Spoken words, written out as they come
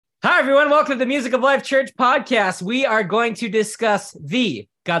everyone. Welcome to the Music of Life Church podcast. We are going to discuss the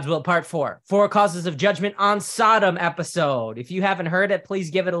God's Will Part 4, Four Causes of Judgment on Sodom episode. If you haven't heard it, please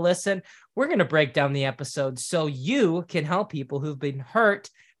give it a listen. We're going to break down the episode so you can help people who've been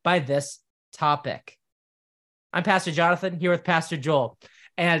hurt by this topic. I'm Pastor Jonathan here with Pastor Joel,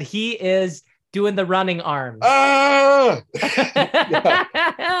 and he is doing the running arms. Yeah.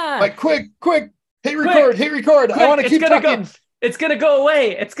 Like, quick, hit record. Quick. I want to keep talking. It's going to go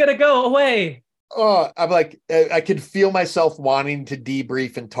away. Oh, I'm like, I could feel myself wanting to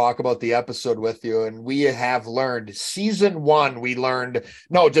debrief and talk about the episode with you. And we have learned season 1, we learned,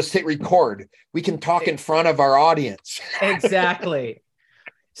 no, just hit record. We can talk in front of our audience. Exactly.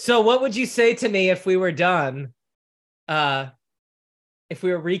 So what would you say to me if we were done? If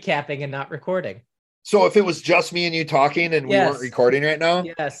we were recapping and not recording? So if it was just me and you talking and we weren't recording right now,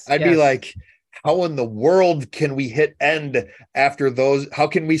 I'd be like, how in the world can we hit end after those? How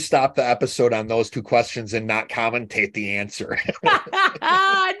can we stop the episode on those two questions and not commentate the answer?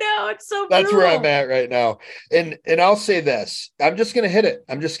 I know, it's so That's brutal. where I'm at right now. And I'll say this, I'm just going to hit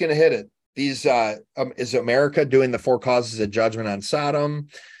it. These, is America doing the 4 causes of judgment on Sodom?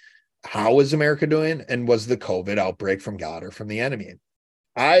 How is America doing? And was the COVID outbreak from God or from the enemy?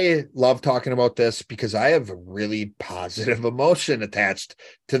 I love talking about this because I have a really positive emotion attached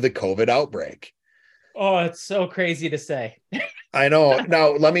to the COVID outbreak. Oh, it's so crazy to say. I know. Now,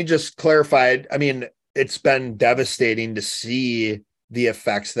 let me just clarify. I mean, it's been devastating to see the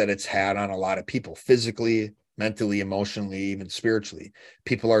effects that it's had on a lot of people, physically, mentally, emotionally, even spiritually.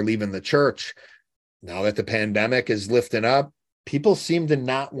 People are leaving the church. Now that the pandemic is lifting up, people seem to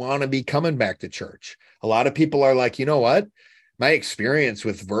not want to be coming back to church. A lot of people are like, you know what? My experience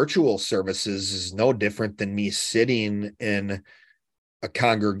with virtual services is no different than me sitting in a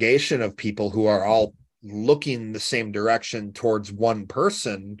congregation of people who are all looking the same direction towards one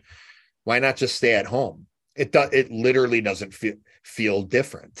person. Why not just stay at home? It literally doesn't feel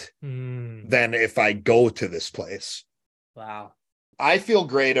different than if I go to this place. Wow. I feel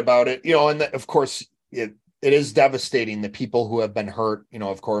great about it, and of course it is devastating. The people who have been hurt,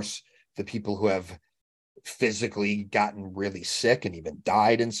 of course, the people who have physically gotten really sick and even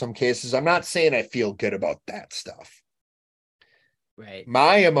died in some cases. I'm not saying I feel good about that stuff. Right.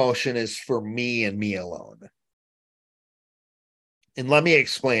 My emotion is for me and me alone. And let me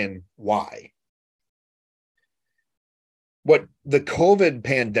explain why. What the COVID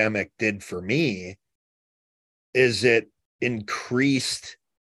pandemic did for me is it increased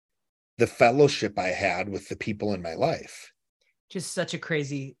the fellowship I had with the people in my life. Just such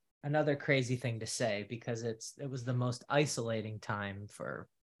another crazy thing to say, because it was the most isolating time for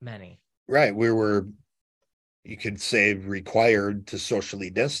many. Right. We were, you could say, required to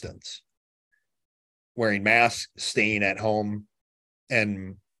socially distance, wearing masks, staying at home,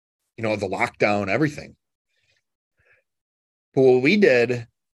 and, the lockdown, everything. But what we did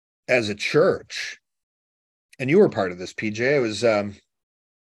as a church, and you were part of this, PJ,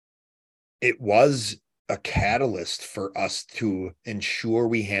 it was a catalyst for us to ensure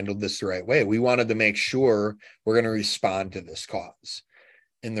we handled this the right way. We wanted to make sure we're going to respond to this cause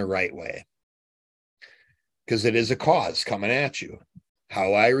in the right way, because it is a cause coming at you.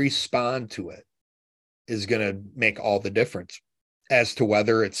 How I respond to it is going to make all the difference as to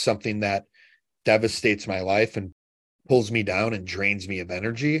whether it's something that devastates my life and pulls me down and drains me of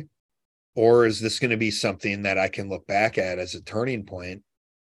energy, or is this going to be something that I can look back at as a turning point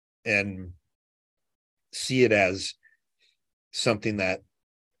and see it as something that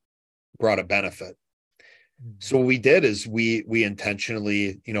brought a benefit. So what we did is we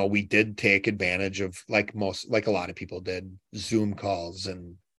intentionally, we did take advantage of, like a lot of people did, Zoom calls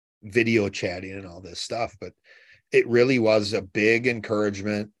and video chatting and all this stuff. But it really was a big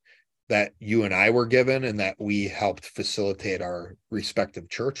encouragement that you and I were given, and that we helped facilitate our respective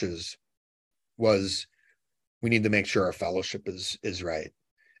churches, was we need to make sure our fellowship is right.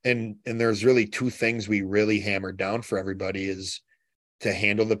 And there's really 2 things we really hammered down for everybody is to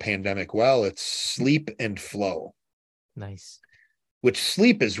handle the pandemic well. It's sleep and flow. Nice. Which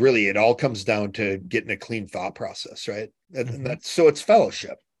sleep is really, it all comes down to getting a clean thought process, right? And so it's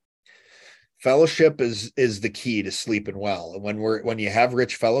fellowship. Fellowship is the key to sleeping well. And when you have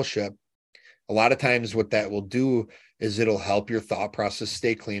rich fellowship, a lot of times what that will do is it'll help your thought process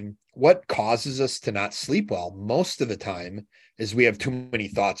stay clean. What causes us to not sleep well most of the time is we have too many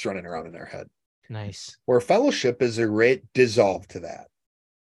thoughts running around in our head. Nice. Where fellowship is a great dissolve to that.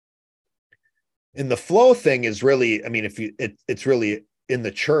 And the flow thing is really, it's really in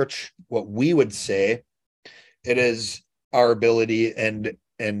the church, what we would say, it is our ability and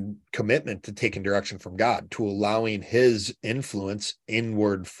and commitment to taking direction from God, to allowing his influence,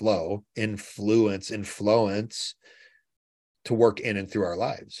 inward flow, influence to work in and through our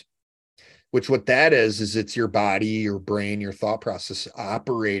lives. Which what that is it's your body, your brain, your thought process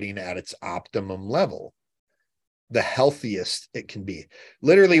operating at its optimum level, the healthiest it can be.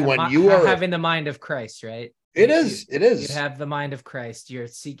 Literally, when you are having the mind of Christ, right? It is. You have the mind of Christ. You're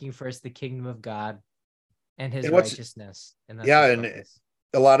seeking first the kingdom of God and his righteousness. And that's and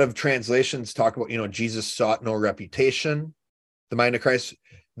a lot of translations talk about, Jesus sought no reputation, the mind of Christ.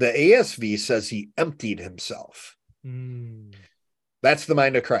 The ASV says he emptied himself. That's the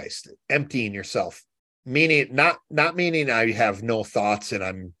mind of Christ, emptying yourself, meaning not meaning I have no thoughts and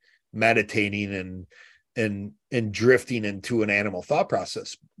I'm meditating and drifting into an animal thought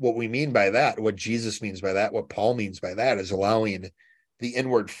process. What we mean by that, what Jesus means by that, what Paul means by that, is allowing the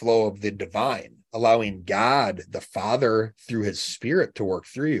inward flow of the divine, allowing God, the Father, through his Spirit to work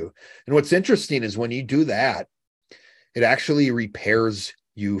through you. And what's interesting is when you do that, it actually repairs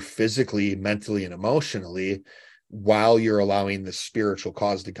you physically, mentally, and emotionally, while you're allowing the spiritual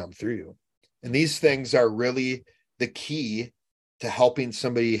cause to come through you. And these things are really the key to helping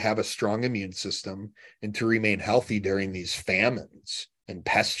somebody have a strong immune system and to remain healthy during these famines and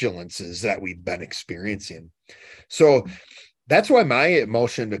pestilences that we've been experiencing. So that's why my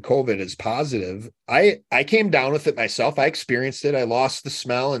emotion to COVID is positive. I came down with it myself. I experienced it. I lost the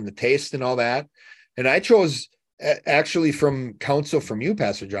smell and the taste and all that. And I chose, actually from counsel from you,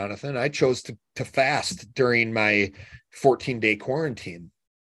 Pastor Jonathan, I chose to fast during my 14-day quarantine.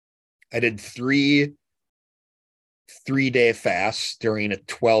 I did three 3-day fasts during a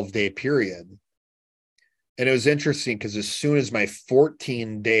 12-day period. And it was interesting because as soon as my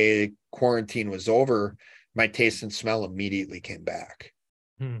 14-day quarantine was over, my taste and smell immediately came back.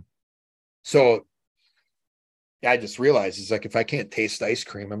 So I just realized it's like, if I can't taste ice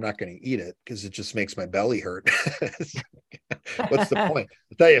cream, I'm not going to eat it because it just makes my belly hurt. What's the point?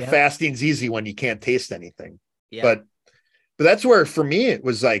 I'll tell you, fasting's easy when you can't taste anything. But that's where, for me, it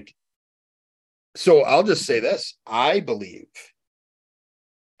was like, so I'll just say this. I believe,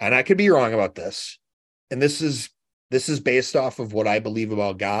 and I could be wrong about this, and this is based off of what I believe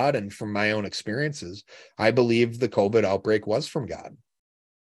about God and from my own experiences. I believe the COVID outbreak was from God.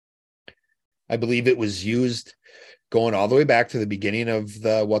 I believe it was used, going all the way back to the beginning of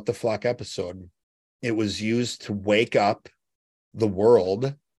the What the Flock episode. It was used to wake up the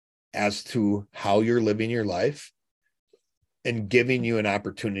world as to how you're living your life and giving you an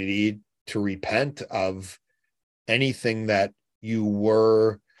opportunity to repent of anything that you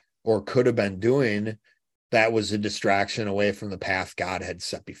were or could have been doing that was a distraction away from the path God had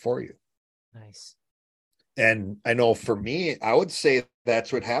set before you. Nice. And I know for me, I would say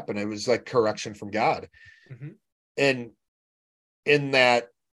that's what happened. It was like correction from God. And in that,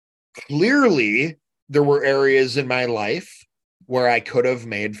 clearly there were areas in my life where I could have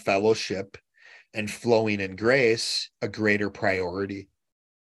made fellowship and flowing in grace a greater priority.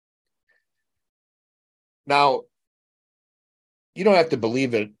 Now, you don't have to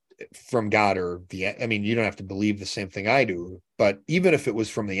believe it from God you don't have to believe the same thing I do, but even if it was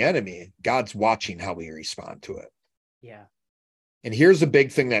from the enemy, God's watching how we respond to it. Yeah. And here's a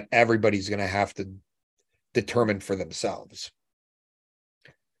big thing that everybody's going to have to determine for themselves.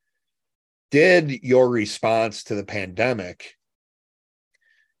 Did your response to the pandemic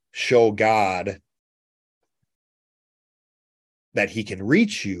show God that he can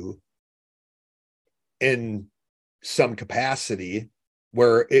reach you in some capacity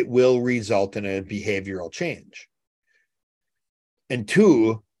where it will result in a behavioral change? And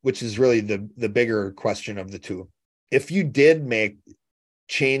two, which is really the bigger question of the two, if you did make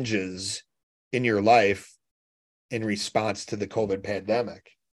changes in your life in response to the COVID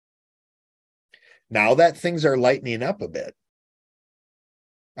pandemic, now that things are lightening up a bit,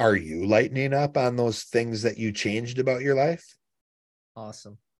 are you lightening up on those things that you changed about your life?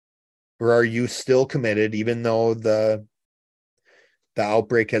 Awesome. Or are you still committed, even though the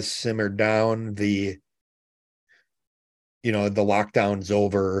outbreak has simmered down, the lockdown's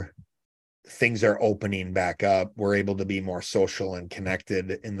over, things are opening back up, we're able to be more social and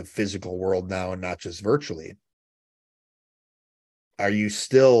connected in the physical world now and not just virtually? Are you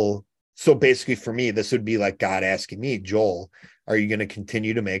still, so basically for me, this would be like God asking me, Joel, are you going to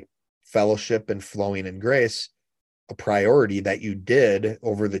continue to make fellowship and flowing in grace a priority that you did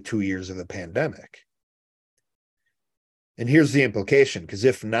over the 2 years of the pandemic? And here's the implication, because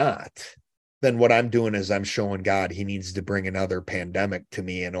if not, then what I'm doing is I'm showing God he needs to bring another pandemic to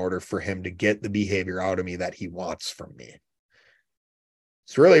me in order for him to get the behavior out of me that he wants from me.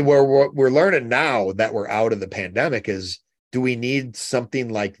 It's really where what we're learning now that we're out of the pandemic is do we need something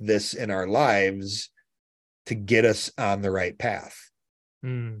like this in our lives to get us on the right path?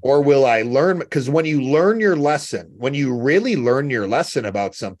 Or will I learn? Because when you learn your lesson, when you really learn your lesson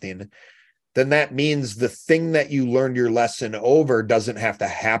about something, then that means the thing that you learned your lesson over doesn't have to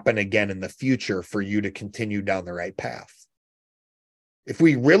happen again in the future for you to continue down the right path. If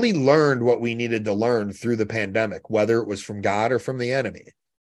we really learned what we needed to learn through the pandemic, whether it was from God or from the enemy,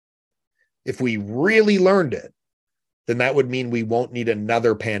 if we really learned it, then that would mean we won't need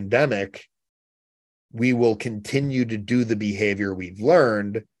another pandemic. We will continue to do the behavior we've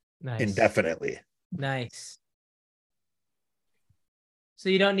learned indefinitely. Nice. So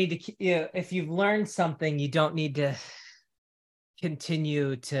you don't need to, if you've learned something, you don't need to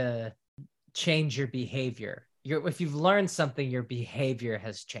continue to change your behavior. If you've learned something, your behavior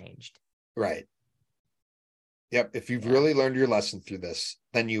has changed. Right. Yep. If you've really learned your lesson through this,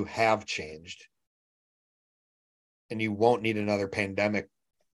 then you have changed. And you won't need another pandemic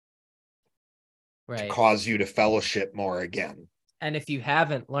to cause you to fellowship more again. And if you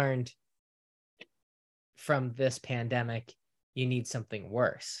haven't learned from this pandemic, you need something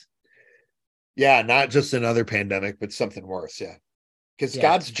worse. Yeah, not just another pandemic, but something worse. Yeah. Because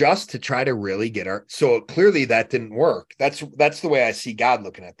God's just to try to really get so clearly that didn't work. That's the way I see God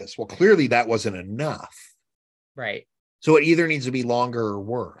looking at this. Well, clearly that wasn't enough. Right. So it either needs to be longer or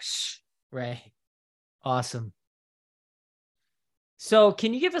worse. Right. Awesome. So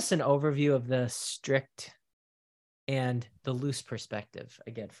can you give us an overview of the strict and the loose perspective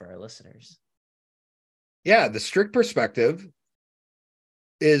again for our listeners? Yeah, the strict perspective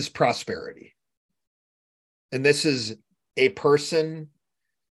is prosperity. And this is a person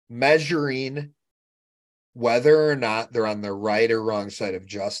measuring whether or not they're on the right or wrong side of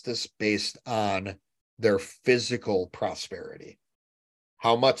justice based on their physical prosperity,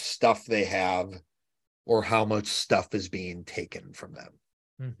 how much stuff they have, or how much stuff is being taken from them.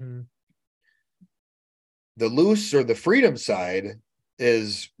 Mm-hmm. The loose or the freedom side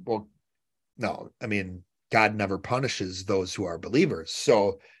is, well, no, I mean, God never punishes those who are believers.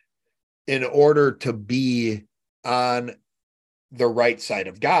 So in order to be on the right side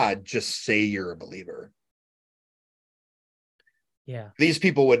of God, just say you're a believer. Yeah. These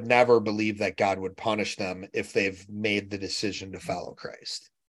people would never believe that God would punish them if they've made the decision to follow Christ.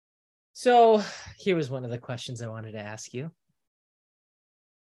 So here was one of the questions I wanted to ask you.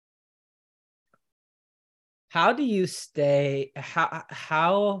 How do you stay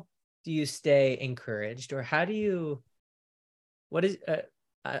encouraged, or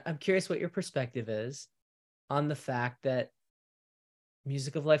I'm curious what your perspective is on the fact that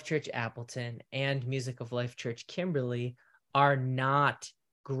Music of Life Church Appleton and Music of Life Church Kimberly are not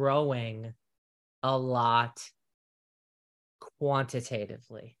growing a lot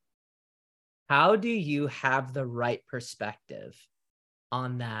quantitatively. How do you have the right perspective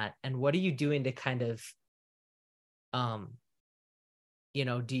on that? And what are you doing to kind of,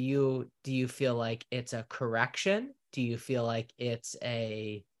 do you feel like it's a correction? Do you feel like it's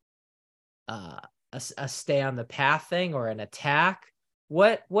a stay on the path thing or an attack?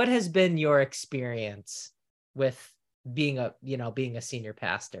 What has been your experience with being a senior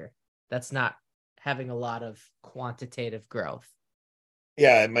pastor that's not having a lot of quantitative growth?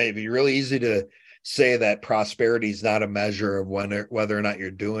 Yeah, it might be really easy to say that prosperity is not a measure of whether or not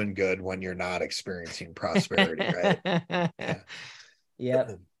you're doing good when you're not experiencing prosperity, right? Yeah.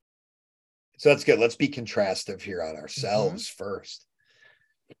 Yep. So that's good. Let's be contrastive here on ourselves first.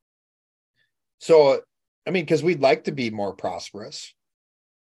 So, I mean, because we'd like to be more prosperous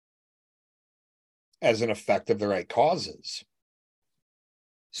as an effect of the right causes.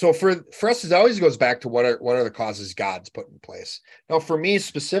 So for us, it always goes back to what are the causes God's put in place. Now, for me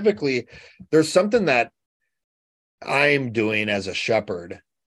specifically, there's something that I'm doing as a shepherd,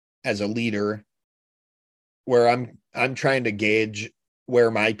 as a leader, where I'm trying to gauge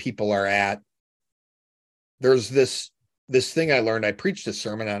where my people are at. There's this thing I learned. I preached a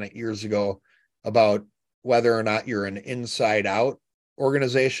sermon on it years ago about whether or not you're an inside out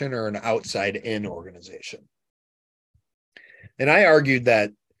organization or an outside in organization. And I argued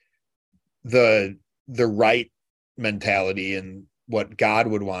that the right mentality and what God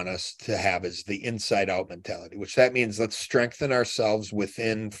would want us to have is the inside out mentality, which that means let's strengthen ourselves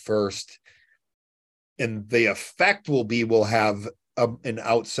within first. And the effect will be, we'll have an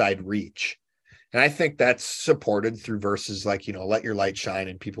outside reach. And I think that's supported through verses like, let your light shine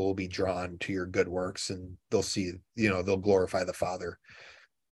and people will be drawn to your good works and they'll see, they'll glorify the Father.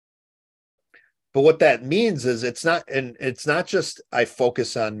 But what that means is it's not just I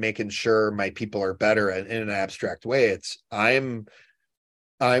focus on making sure my people are better in an abstract way. It's I'm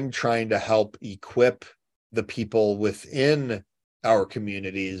trying to help equip the people within our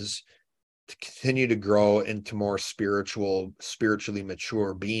communities to continue to grow into more spiritually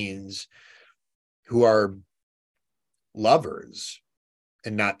mature beings who are lovers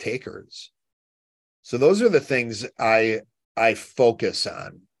and not takers. So those are the things I focus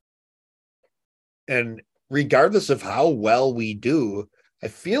on. And regardless of how well we do, I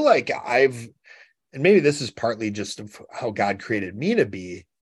feel like and maybe this is partly just of how God created me to be,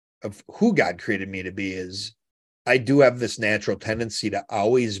 of who God created me to be, is I do have this natural tendency to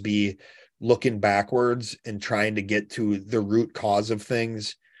always be looking backwards and trying to get to the root cause of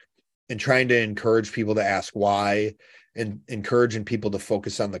things and trying to encourage people to ask why, and encouraging people to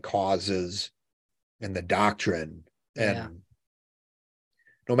focus on the causes and the doctrine. Yeah. And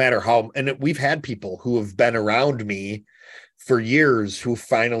no matter how, and we've had people who have been around me for years who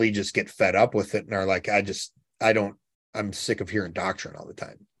finally just get fed up with it and are like, I'm sick of hearing doctrine all the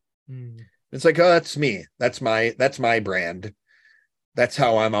time. It's like, oh, that's me. That's my brand. That's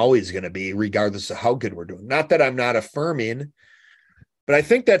how I'm always going to be, regardless of how good we're doing. Not that I'm not affirming, but I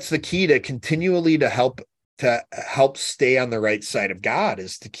think that's the key to continually to help stay on the right side of God,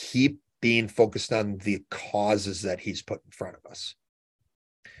 is to keep being focused on the causes that he's put in front of us.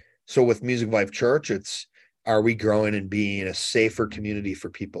 So with Music of Life Church, it's, are we growing and being a safer community for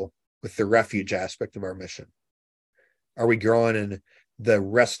people with the refuge aspect of our mission? Are we growing in the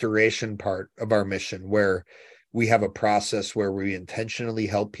restoration part of our mission, where we have a process where we intentionally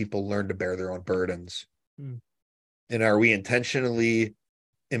help people learn to bear their own burdens? And are we intentionally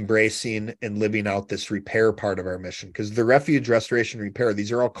embracing and living out this repair part of our mission? Because the refuge, restoration, repair,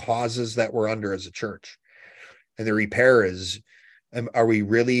 these are all causes that we're under as a church. And the repair is, are we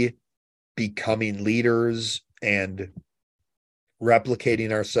really becoming leaders and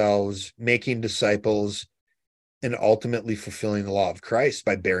replicating ourselves, making disciples, and ultimately fulfilling the law of Christ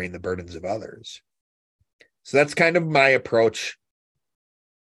by bearing the burdens of others? So that's kind of my approach,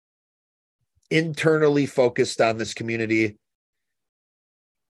 internally focused on this community.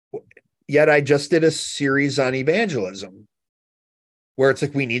 Yet I just did a series on evangelism where it's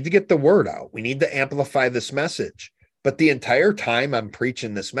like, we need to get the word out. We need to amplify this message. But the entire time I'm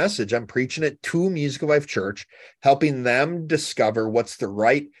preaching this message, I'm preaching it to Music of Life Church, helping them discover what's the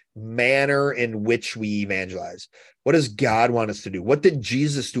right manner in which we evangelize. What does God want us to do? What did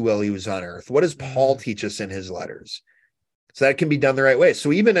Jesus do while he was on earth? What does Paul teach us in his letters? So that can be done the right way.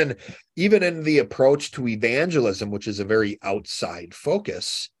 So even in the approach to evangelism, which is a very outside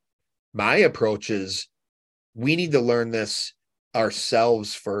focus, my approach is, we need to learn this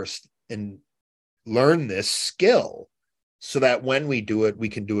ourselves first and learn this skill so that when we do it, we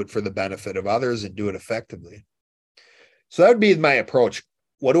can do it for the benefit of others and do it effectively. So that would be my approach.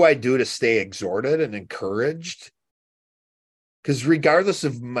 What do I do to stay exhorted and encouraged? Because regardless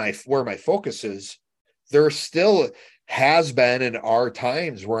of where my focus is, there still has been and are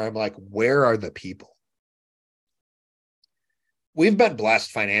times where I'm like, where are the people? We've been blessed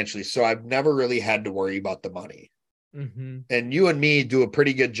financially, so I've never really had to worry about the money. And you and me do a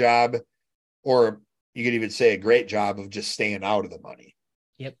pretty good job, or you could even say a great job, of just staying out of the money.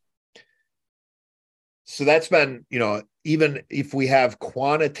 Yep. So that's been, even if we have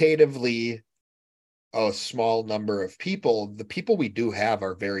quantitatively a small number of people, the people we do have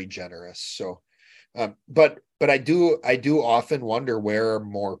are very generous. So, but I do often wonder, where are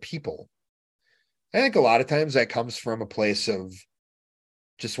more people? I think a lot of times that comes from a place of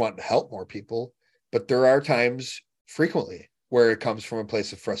just wanting to help more people, but there are times, frequently, where it comes from a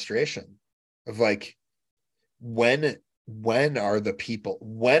place of frustration, of like, when are the people,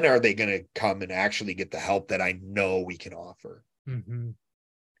 when are they going to come and actually get the help that I know we can offer?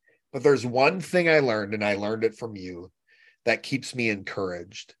 But there's one thing I learned, and I learned it from you, that keeps me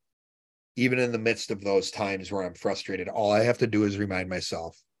encouraged, even in the midst of those times where I'm frustrated. All I have to do is remind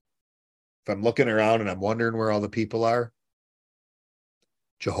myself, if I'm looking around and I'm wondering where all the people are,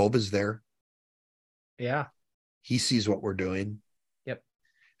 Jehovah's there. Yeah. He sees what we're doing. Yep.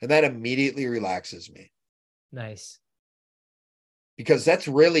 And that immediately relaxes me. Nice. Because that's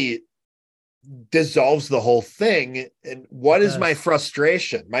really dissolves the whole thing. And what is my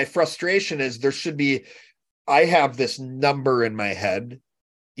frustration? My frustration is, I have this number in my head,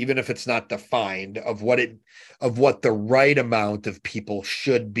 even if it's not defined, of what the right amount of people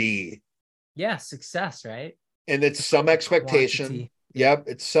should be. Yeah, success, right? And it's some expectation. Quantity. Yep,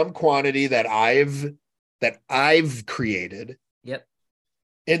 it's some quantity that I've created. Yep.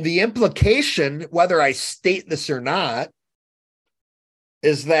 And the implication, whether I state this or not,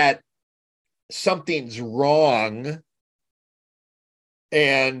 is that something's wrong,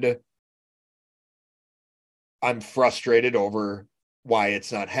 and I'm frustrated over why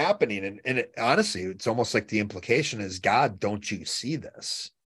it's not happening. And honestly, it's almost like the implication is, God, don't you see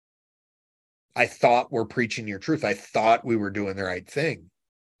this? I thought we're preaching your truth. I thought we were doing the right thing.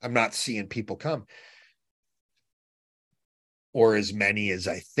 I'm not seeing people come, or as many as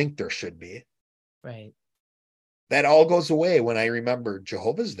I think there should be. Right. That all goes away when I remember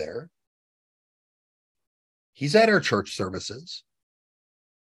Jehovah's there. He's at our church services.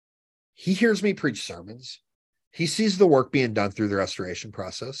 He hears me preach sermons. He sees the work being done through the restoration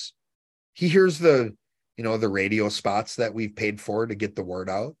process. He hears the radio spots that we've paid for to get the word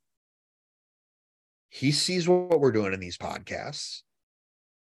out. He sees what we're doing in these podcasts.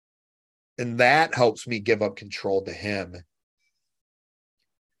 And that helps me give up control to him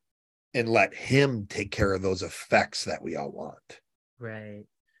and let him take care of those effects that we all want. Right.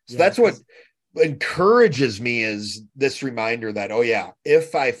 So that's what encourages me, is this reminder that, oh yeah,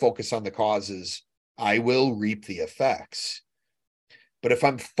 if I focus on the causes, I will reap the effects. But if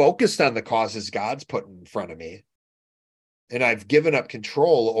I'm focused on the causes God's put in front of me, and I've given up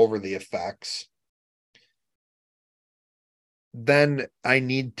control over the effects, then I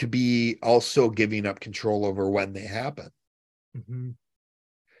need to be also giving up control over when they happen. Mm-hmm.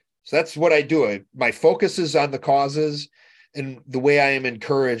 So that's what I do. My focus is on the causes, and the way I am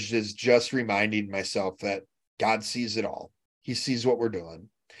encouraged is just reminding myself that God sees it all. He sees what we're doing,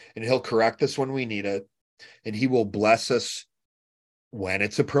 and he'll correct us when we need it, and he will bless us when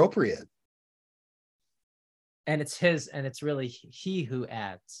it's appropriate. And it's really he who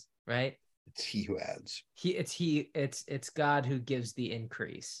adds, right? It's he who adds. It's God who gives the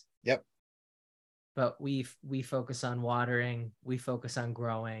increase. Yep. But we focus on watering, we focus on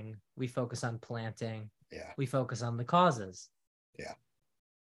growing, we focus on planting. Yeah. We focus on the causes. Yeah.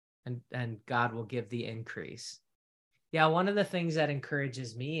 And God will give the increase. Yeah, one of the things that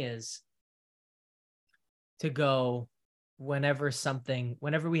encourages me is to go whenever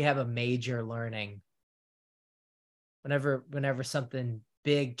we have a major learning, whenever something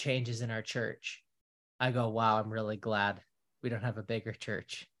big changes in our church, I go, wow, I'm really glad we don't have a bigger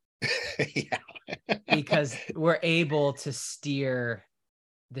church. Yeah. Because we're able to steer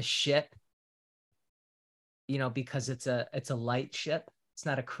the ship, because it's a light ship. It's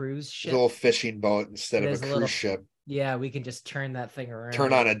not a cruise ship. It's a little fishing boat instead of a cruise ship. Yeah, we can just turn that thing around.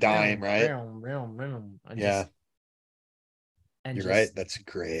 Turn on a dime, right? Yeah. You're right. That's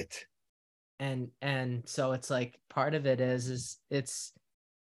great. And so it's like, part of it is it's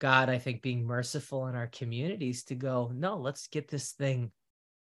God, I think, being merciful in our communities to go, no, let's get this thing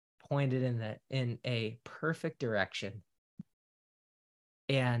pointed in a perfect direction.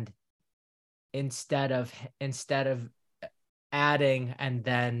 And instead of adding and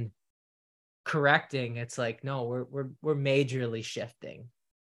then correcting, it's like, no, we're majorly shifting.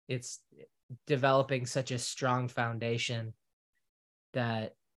 It's developing such a strong foundation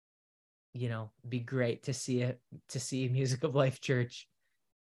that, be great to see Music of Life Church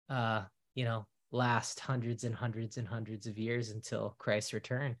last hundreds and hundreds and hundreds of years until Christ's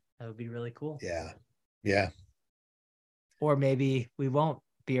return. That would be really cool. Yeah. Or maybe we won't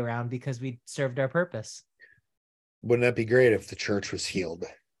be around because we served our purpose. Wouldn't that be great if the church was healed?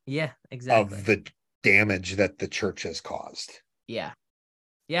 Yeah, exactly. Of the damage that the church has caused. Yeah.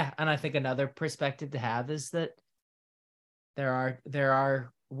 And I think another perspective to have is that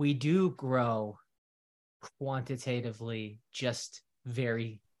we do grow quantitatively, just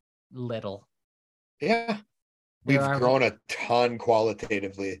very little. Yeah. We've grown a ton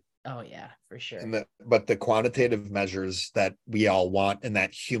qualitatively. Oh yeah, for sure. But the quantitative measures that we all want, and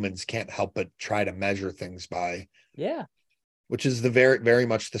that humans can't help but try to measure things by. Yeah. Which is the very, very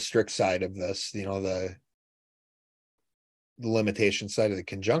much the strict side of this. The limitation side of the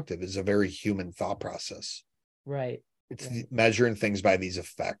conjunctive is a very human thought process. Right. It's measuring things by these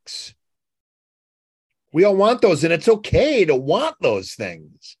effects. We all want those, and it's okay to want those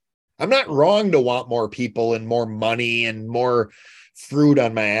things. I'm not wrong to want more people and more money and more fruit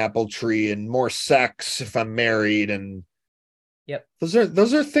on my apple tree and more sex if I'm married. And yep, those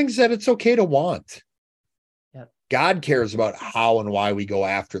are things that it's okay to want. Yep. God cares about how and why we go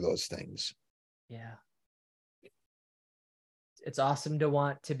after those things. Yeah. It's awesome to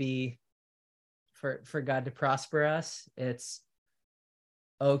want to be for God to prosper us. It's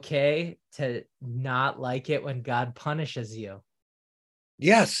okay to not like it when God punishes you.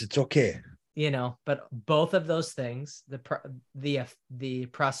 Yes, it's okay. But both of those things, the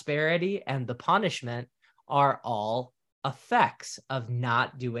prosperity and the punishment, are all effects of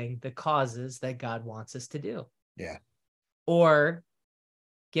not doing the causes that God wants us to do. Yeah. Or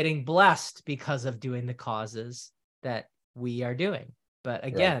getting blessed because of doing the causes that we are doing. But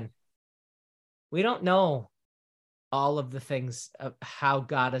again, we don't know all of the things of how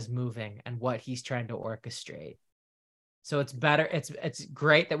God is moving and what he's trying to orchestrate. So it's better. It's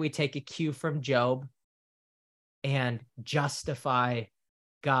great that we take a cue from Job and justify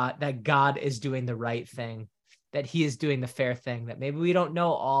God, that God is doing the right thing, that he is doing the fair thing, that maybe we don't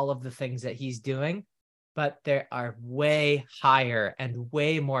know all of the things that he's doing, but there are way higher and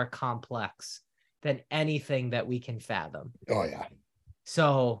way more complex than anything that we can fathom. Oh, yeah.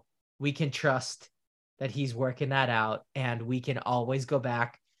 So we can trust that he's working that out, and we can always go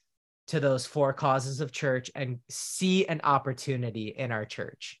back to those 4 causes of church and see an opportunity in our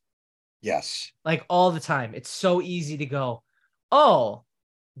church. Yes. Like all the time. It's so easy to go, oh,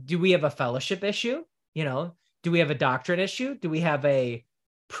 do we have a fellowship issue? You know, do we have a doctrine issue? Do we have a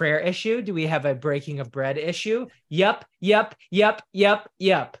prayer issue? Do we have a breaking of bread issue? Yep. It's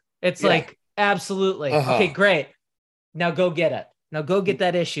like, absolutely. Okay, great. Now go get it. Now go get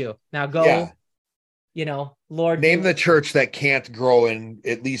that issue. Now go, Lord. Name the church that can't grow in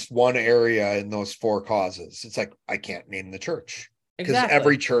at least one area in those 4 causes. It's like, I can't name the church. Because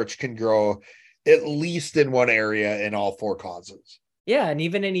every church can grow at least in one area in all 4 causes. Yeah, and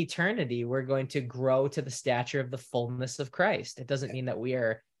even in eternity, we're going to grow to the stature of the fullness of Christ. It doesn't mean that we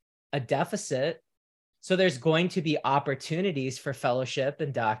are a deficit. So there's going to be opportunities for fellowship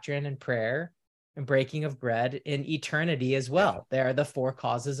and doctrine and prayer and breaking of bread in eternity as well. There are the 4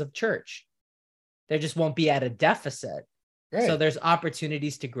 causes of church. There just won't be at a deficit. Right. So there's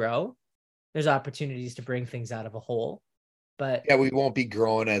opportunities to grow. There's opportunities to bring things out of a hole. But yeah, we won't be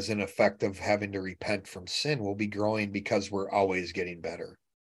growing as an effect of having to repent from sin. We'll be growing because we're always getting better.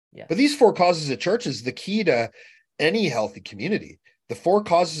 Yeah. But these 4 causes of church is the key to any healthy community. The 4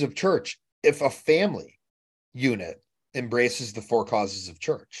 causes of church, if a family unit embraces the 4 causes of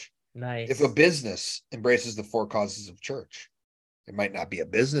church, nice. If a business embraces the 4 causes of church, it might not be a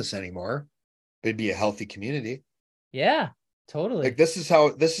business anymore, but it'd be a healthy community. Yeah, totally. Like this is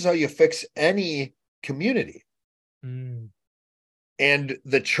how you fix any community. And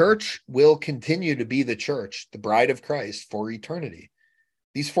the church will continue to be the church, the bride of Christ, for eternity.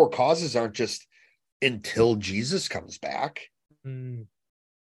 These 4 causes aren't just until Jesus comes back.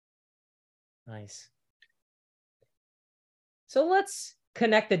 Nice. So let's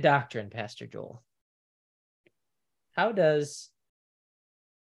connect the doctrine, Pastor Joel. How does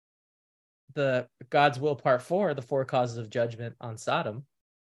the God's Will Part 4, the 4 causes of judgment on Sodom,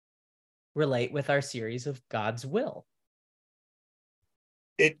 relate with our series of God's will?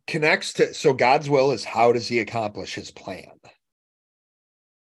 It connects to, so God's will is how does he accomplish his plan?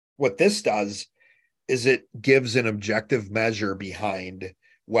 What this does is it gives an objective measure behind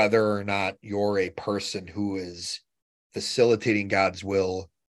whether or not you're a person who is facilitating God's will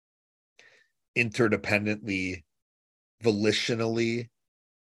interdependently, volitionally,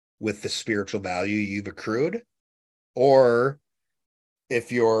 with the spiritual value you've accrued, or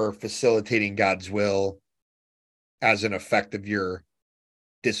if you're facilitating God's will as an effect of your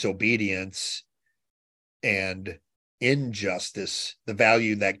disobedience and injustice, the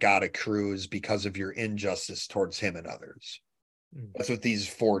value that God accrues because of your injustice towards him and others. That's what these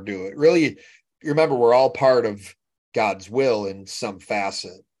 4 do. It really, remember, we're all part of God's will in some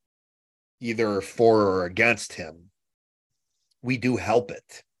facet, either for or against him. We do help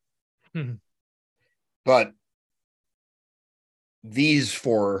it. But these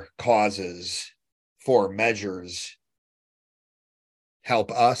 4 causes, 4 measures,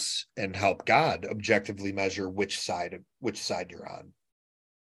 help us and help God objectively measure which side you're on.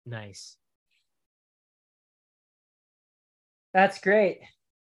 Nice. That's great.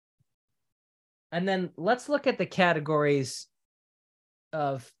 And then let's look at the categories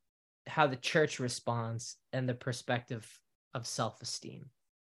of how the church responds and the perspective of self-esteem.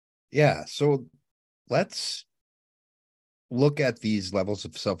 Yeah, so let's look at these levels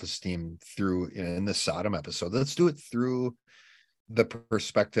of self-esteem through, in the Sodom episode. Let's do it through the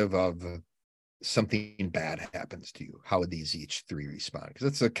perspective of something bad happens to you. How would these each 3 respond?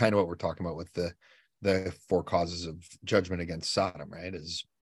 Because that's kind of what we're talking about with the 4 causes of judgment against Sodom, right? Is,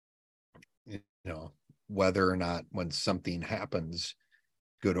 whether or not when something happens,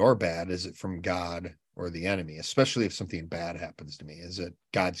 good or bad, is it from God or the enemy? Especially if something bad happens to me, is it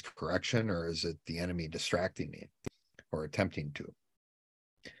God's correction or is it the enemy distracting me or attempting to?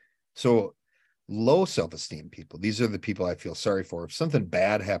 So low self-esteem people, these are the people I feel sorry for. If something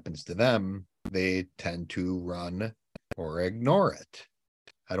bad happens to them, they tend to run or ignore it.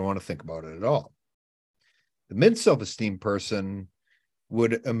 I don't want to think about it at all. The mid self-esteem person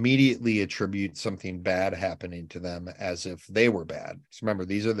would immediately attribute something bad happening to them as if they were bad. So remember,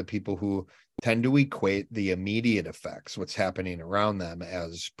 these are the people who tend to equate the immediate effects, what's happening around them,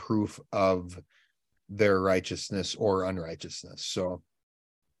 as proof of their righteousness or unrighteousness. So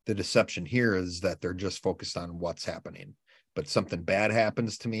the deception here is that they're just focused on what's happening. But something bad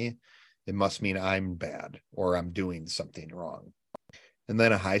happens to me, it must mean I'm bad or I'm doing something wrong. And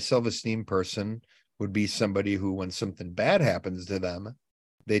then a high self-esteem person would be somebody who, when something bad happens to them,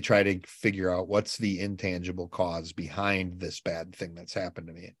 they try to figure out what's the intangible cause behind this bad thing that's happened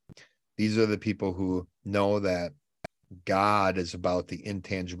to me. These are the people who know that God is about the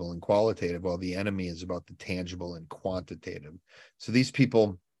intangible and qualitative, while the enemy is about the tangible and quantitative. So these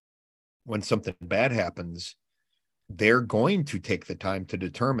people, when something bad happens, they're going to take the time to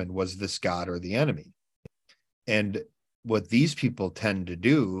determine, was this God or the enemy? And what these people tend to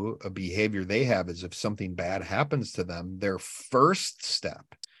do, a behavior they have, is if something bad happens to them, their first step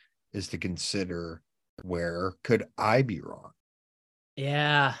is to consider, where could I be wrong?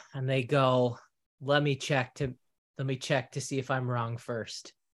 Yeah, and they go, let me check to see if I'm wrong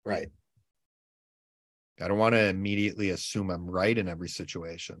first. Right. I don't want to immediately assume I'm right in every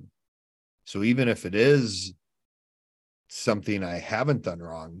situation. So even if it is something I haven't done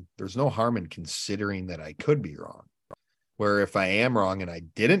wrong, there's no harm in considering that I could be wrong. Where if I am wrong and I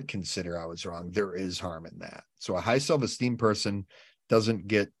didn't consider I was wrong, there is harm in that. So a high self-esteem person doesn't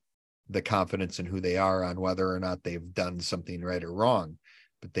get the confidence in who they are on whether or not they've done something right or wrong,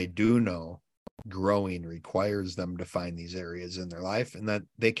 but they do know growing requires them to find these areas in their life, and that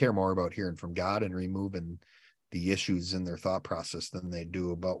they care more about hearing from God and removing the issues in their thought process than they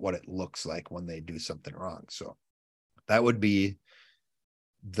do about what it looks like when they do something wrong. So that would be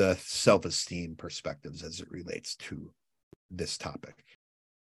the self-esteem perspectives as it relates to this topic.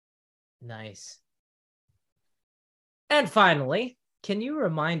 Nice. And finally, can you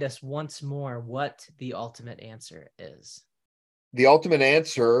remind us once more what the ultimate answer is? The ultimate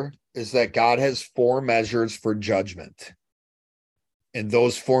answer is that God has 4 measures for judgment. And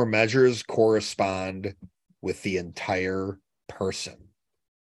those 4 measures correspond with the entire person.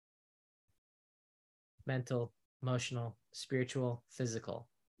 Mental, emotional, spiritual, physical.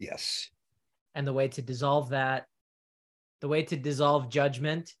 Yes. And the way to dissolve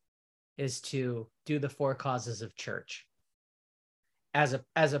judgment is to do the 4 causes of church. As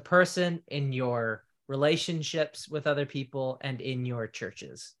a person, in your relationships with other people, and in your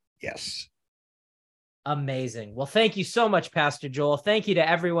churches. Yes. Amazing. Well, thank you so much, Pastor Joel. Thank you to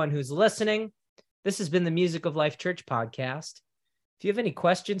everyone who's listening. This has been the Music of Life Church podcast. If you have any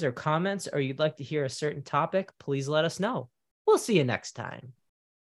questions or comments, or you'd like to hear a certain topic, please let us know. We'll see you next time.